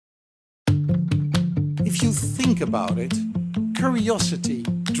If you think about it, curiosity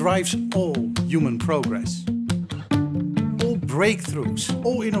drives all human progress. All breakthroughs,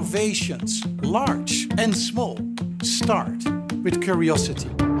 all innovations, large and small, start with curiosity.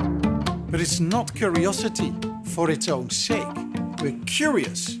 But it's not curiosity for its own sake. We're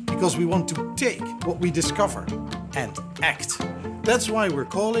curious because we want to take what we discover and act. That's why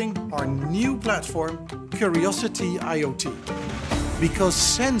we're calling our new platform Curiosity IoT. Because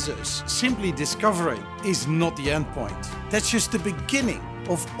sensors simply discovering is not the end point. That's just the beginning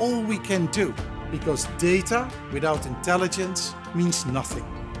of all we can do. Because data without intelligence means nothing.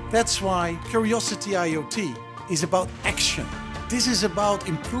 That's why Curiosity IoT is about action. This is about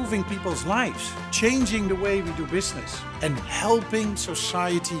improving people's lives, changing the way we do business, and helping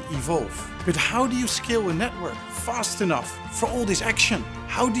society evolve. But how do you scale a network fast enough for all this action?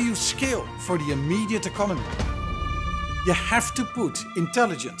 How do you scale for the immediate economy? You have to put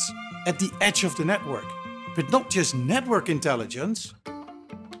intelligence at the edge of the network. But not just network intelligence,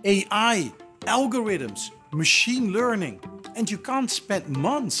 AI, algorithms, machine learning. And you can't spend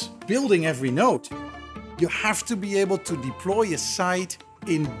months building every node. You have to be able to deploy a site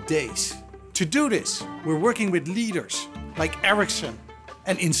in days. To do this, we're working with leaders like Ericsson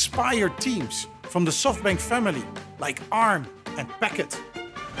and inspired teams from the SoftBank family like Arm and Packet.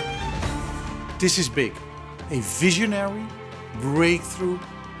 This is big, a visionary, breakthrough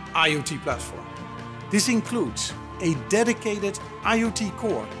IoT platform. This includes a dedicated IoT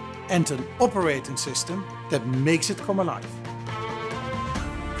core and an operating system that makes it come alive.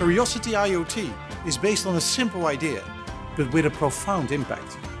 Curiosity IoT is based on a simple idea, but with a profound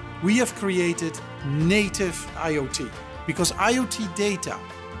impact. We have created native IoT because IoT data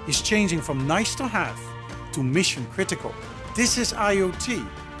is changing from nice to have to mission critical. This is IoT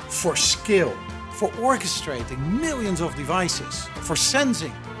for scale, for orchestrating millions of devices, for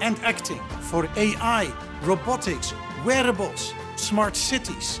sensing and acting, for AI, robotics, wearables, smart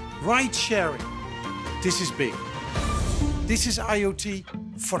cities, ride sharing. This is big. This is IoT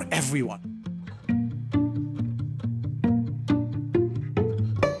for everyone.